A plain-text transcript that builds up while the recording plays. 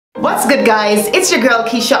What's good, guys? It's your girl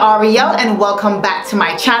Kiesha Arielle and welcome back to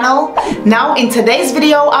my channel. Now in today's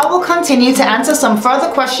video I will continue to answer some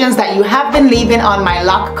further questions that you have been leaving on my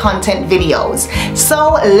lock content videos.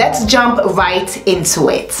 So let's jump right into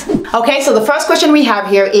it. Okay, so the first question we have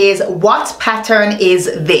here is, what pattern is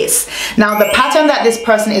this? Now the pattern that this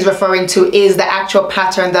person is referring to is the actual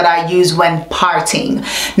pattern that I use when parting.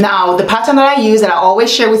 Now the pattern that I use that I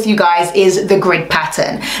always share with you guys is the grid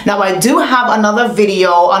pattern. Now I do have another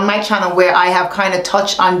video on my channel where I have kind of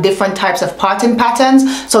touched on different types of parting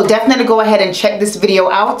patterns, so definitely go ahead and check this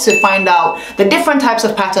video out to find out the different types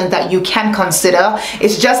of patterns that you can consider.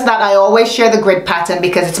 It's just that I always share the grid pattern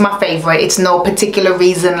because it's my favorite. It's no particular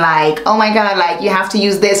reason like, oh my god, like you have to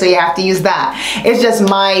use this or you have to use that. It's just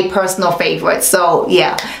my personal favorite. So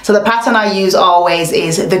yeah, so the pattern I use always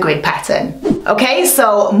is the grid pattern. Okay,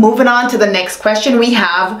 so moving on to the next question we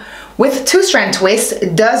have. With two-strand twists,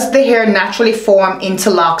 does the hair naturally form into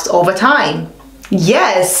locks over time?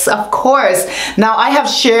 Yes, of course. Now I have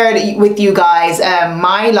shared with you guys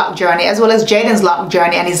my lock journey as well as Jaden's lock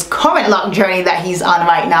journey and his current lock journey that he's on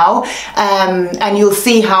right now, and you'll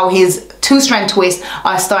see how his two-strand twists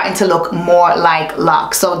are starting to look more like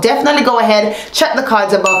locks. So definitely go ahead, check the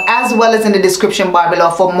cards above as well as in the description bar below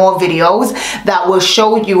for more videos that will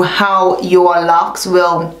show you how your locks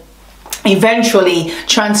will eventually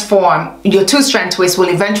transform, your two-strand twist will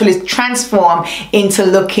eventually transform into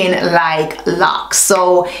looking like locks.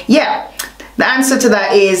 So yeah, the answer to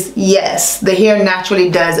that is yes, the hair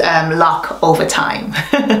naturally does lock over time.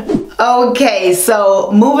 Okay,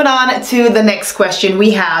 so moving on to the next question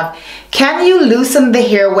we have, can you loosen the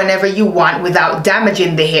hair whenever you want without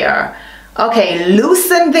damaging the hair? Okay,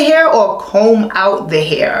 loosen the hair or comb out the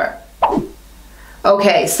hair?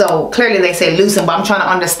 Okay, so clearly they say loosen, but I'm trying to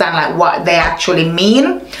understand like what they actually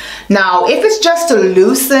mean. Now, if it's just to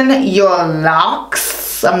loosen your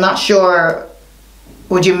locks, I'm not sure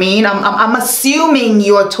what you mean. I'm assuming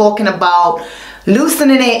you're talking about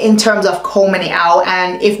loosening it in terms of combing it out,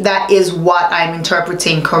 and if that is what I'm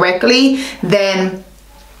interpreting correctly, then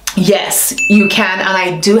yes, you can, and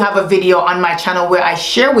I do have a video on my channel where I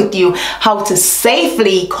share with you how to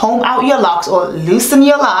safely comb out your locks or loosen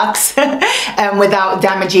your locks without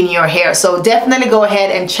damaging your hair. So definitely go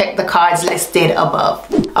ahead and check the cards listed above.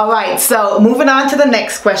 Alright, so moving on to the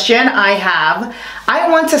next question I have. I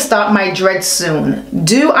want to start my dreads soon.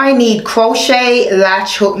 Do I need crochet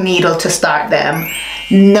latch hook needle to start them?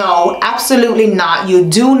 No, absolutely not. You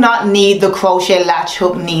do not need the crochet latch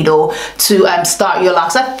hook needle to start your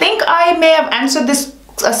locks. I think I may have answered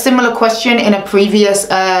a similar question in a previous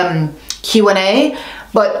Q&A.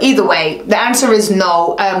 But either way, the answer is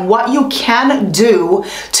no. What you can do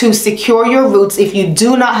to secure your roots if you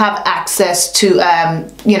do not have access to,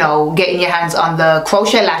 you know, getting your hands on the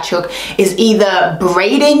crochet latch hook is either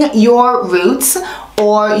braiding your roots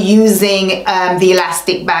or using the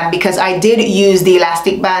elastic band, because I did use the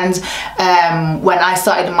elastic bands when I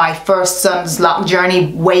started my first son's lock journey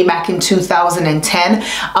way back in 2010.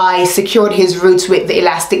 I secured his roots with the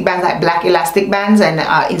elastic bands, like black elastic bands, and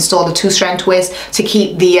installed a two-strand twist to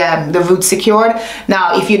keep the roots secured.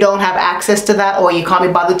 Now, if you don't have access to that or you can't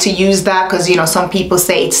be bothered to use that because, you know, some people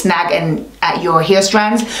say it's snag at your hair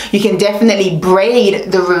strands, you can definitely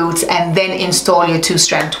braid the roots and then install your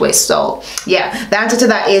two-strand twist. So yeah, the answer to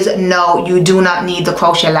that is no, you do not need the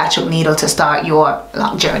crochet latch hook needle to start your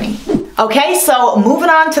lock journey. Okay, so moving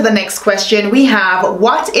on to the next question we have,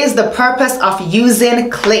 what is the purpose of using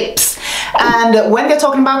clips? And when they're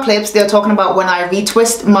talking about clips, they're talking about when I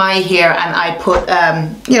retwist my hair and I put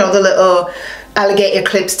you know, the little alligator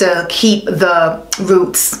clips to keep the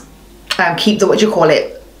roots, keep the, what you call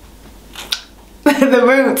it, the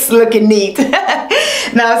roots looking neat.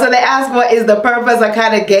 Now, so they asked what is the purpose. I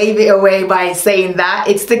kind of gave it away by saying that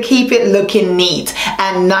it's to keep it looking neat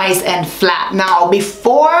and nice and flat. Now,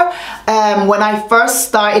 before when I first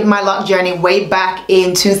started my lock journey way back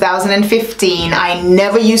in 2015, I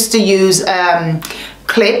never used to use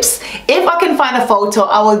clips. If I can find a photo,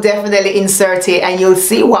 I will definitely insert it and you'll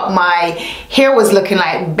see what my hair was looking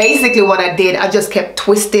like. Basically what I did, I just kept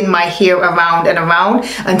twisting my hair around and around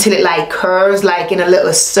until it like curves like in a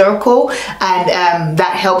little circle, and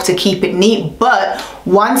that helped to keep it neat. But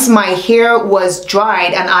once my hair was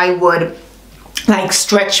dried and I would like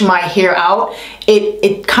stretch my hair out,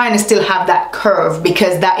 it kind of still have that curve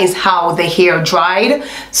because that is how the hair dried.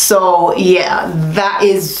 So yeah, that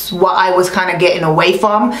is what I was kind of getting away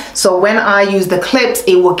from. So when I use the clips,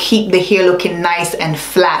 it will keep the hair looking nice and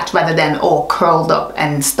flat rather than all curled up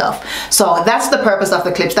and stuff. So that's the purpose of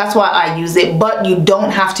the clips. That's why I use it. But you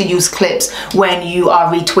don't have to use clips when you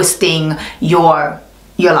are retwisting your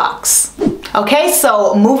locks. Okay,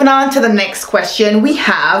 so moving on to the next question we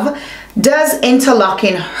have, does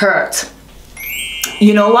interlocking hurt?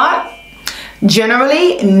 You know what?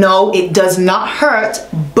 Generally, no, it does not hurt,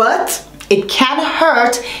 but it can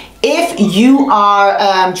hurt if you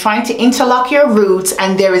are trying to interlock your roots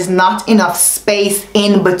and there is not enough space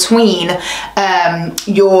in between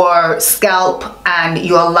your scalp and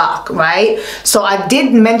your lock, right? So I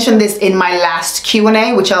did mention this in my last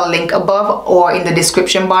Q&A, which I'll link above or in the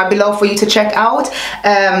description bar below for you to check out.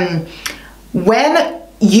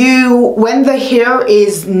 When the hair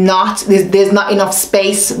is not, there's not enough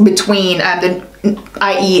space between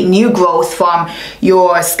i.e. new growth from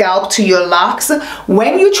your scalp to your locks,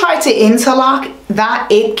 when you try to interlock that,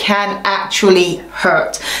 it can actually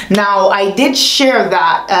hurt. Now I did share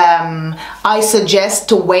that I suggest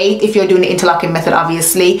to wait, if you're doing the interlocking method,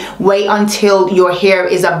 obviously wait until your hair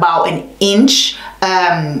is about an inch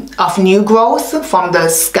of new growth from the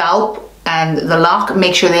scalp and the lock.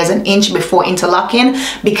 Make sure there's an inch before interlocking,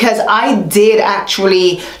 because I did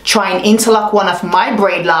actually try and interlock one of my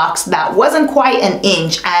braid locks that wasn't quite an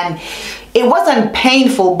inch, and it wasn't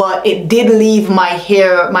painful, but it did leave my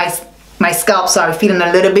hair, my scalp, sorry, feeling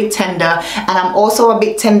a little bit tender, and I'm also a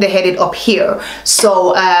bit tender-headed up here.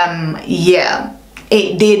 So yeah,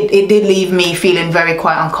 it did leave me feeling very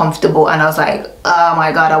quite uncomfortable, and I was like, oh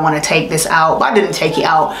my god, I want to take this out. But I didn't take it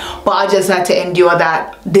out, but I just had to endure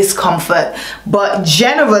that discomfort. But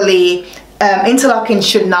generally, interlocking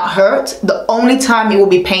should not hurt. The only time it will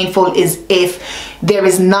be painful is if there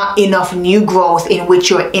is not enough new growth in which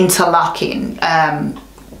you're interlocking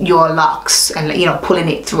your locks and, you know, pulling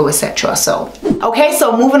it through, etc. So okay,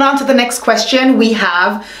 so moving on to the next question we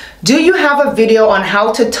have, do you have a video on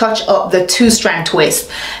how to touch up the 2-strand twist?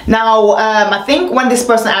 Now I think when this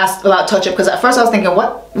person asked about touch up, because at first I was thinking,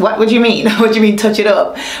 what would you mean? What do you mean touch it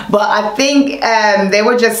up? But I think they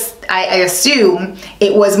were just, I assume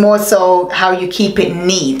it was more so how you keep it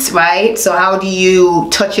neat, right? So how do you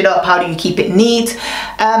touch it up? How do you keep it neat?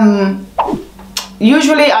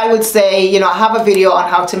 Usually I would say, you know, I have a video on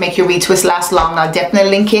how to make your retwist last long. I'll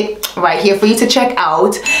definitely link it right here for you to check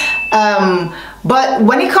out. But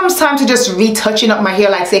when it comes time to just retouching up my hair,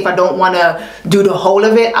 like say if I don't want to do the whole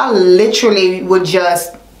of it, I literally would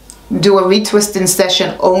just do a retwisting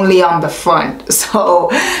session only on the front. So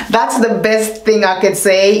that's the best thing I could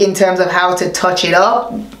say in terms of how to touch it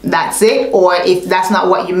up. That's it. Or if that's not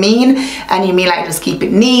what you mean, and you mean like just keep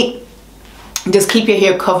it neat, just keep your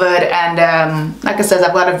hair covered, and like I said,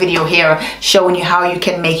 I've got a video here showing you how you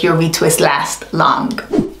can make your retwist last long.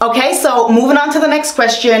 Okay, so moving on to the next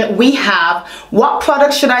question we have, what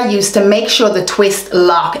product should I use to make sure the twist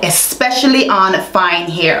lock, especially on fine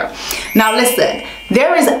hair? Now listen,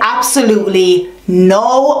 there is absolutely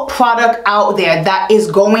no product out there that is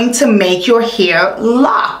going to make your hair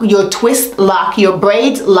lock, your twist lock, your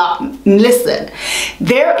braids lock. Listen,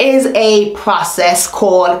 there is a process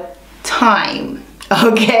called time.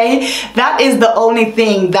 Okay, that is the only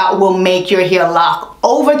thing that will make your hair lock.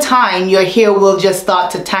 Over time, your hair will just start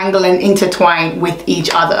to tangle and intertwine with each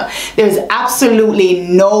other. There's absolutely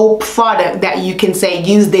no product that you can say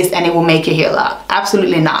use this and it will make your hair lock.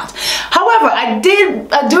 Absolutely not. However, I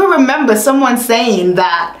do remember someone saying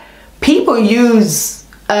that people use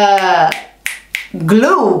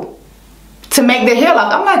glue to make their hair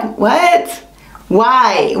lock. I'm like, what?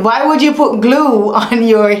 Why? Why would you put glue on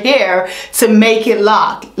your hair to make it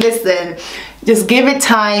lock? Listen, just give it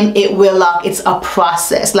time, it will lock. It's a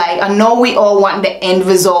process. Like, I know we all want the end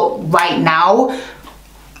result right now.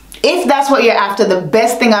 If that's what you're after, the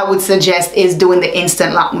best thing I would suggest is doing the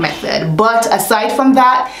instant lock method. But aside from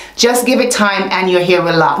that, just give it time and your hair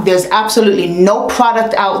will lock. There's absolutely no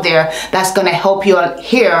product out there that's gonna help your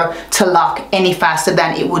hair to lock any faster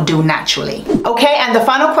than it would do naturally. Okay, and the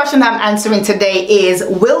final question that I'm answering today is,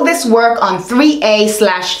 will this work on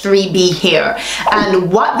 3A/3B hair?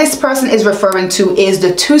 And what this person is referring to is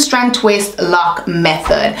the 2-strand twist lock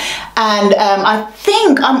method. And I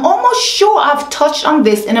think, I'm almost sure I've touched on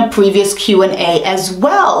this in a previous Q&A as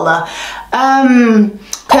well,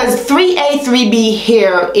 because 3A/3B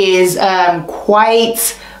hair is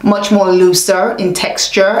quite much more looser in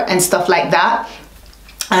texture and stuff like that,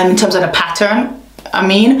 in terms of the pattern, I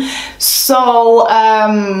mean. So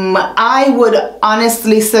I would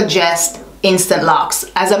honestly suggest instant locks.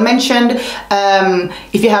 As I mentioned,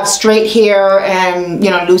 if you have straight hair and, you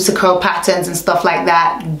know, looser curl patterns and stuff like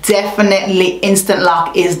that, definitely instant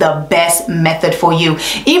lock is the best method for you.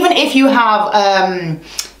 Even if you have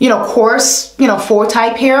you know, coarse, you know,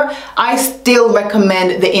 4-type hair, I still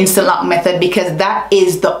recommend the instant lock method, because that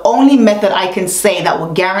is the only method I can say that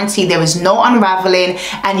will guarantee there is no unraveling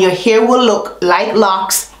and your hair will look like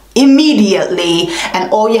locks immediately,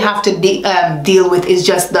 and all you have to deal with is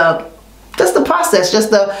just the process,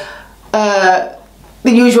 just the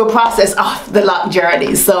usual process of the lock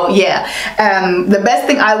journey. So yeah, the best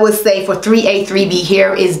thing I would say for 3A 3B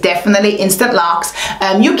here is definitely instant locks.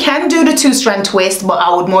 You can do the 2-strand twist, but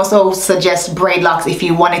I would more so suggest braid locks if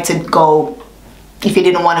you wanted to go. If you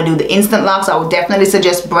didn't want to do the instant locks, I would definitely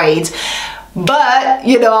suggest braids. But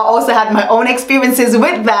you know, I also had my own experiences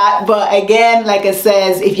with that. But again, like it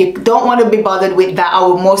says, if you don't want to be bothered with that, I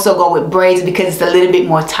would more so go with braids because it's a little bit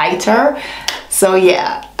more tighter. So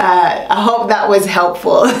yeah, I hope that was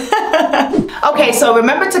helpful. Okay, so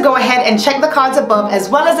remember to go ahead and check the cards above as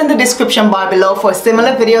well as in the description bar below for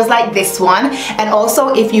similar videos like this one. And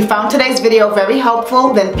also, if you found today's video very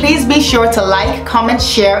helpful, then please be sure to like, comment,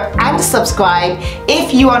 share, and subscribe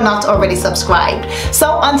if you are not already subscribed.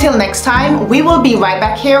 So until next time, we will be right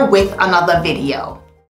back here with another video.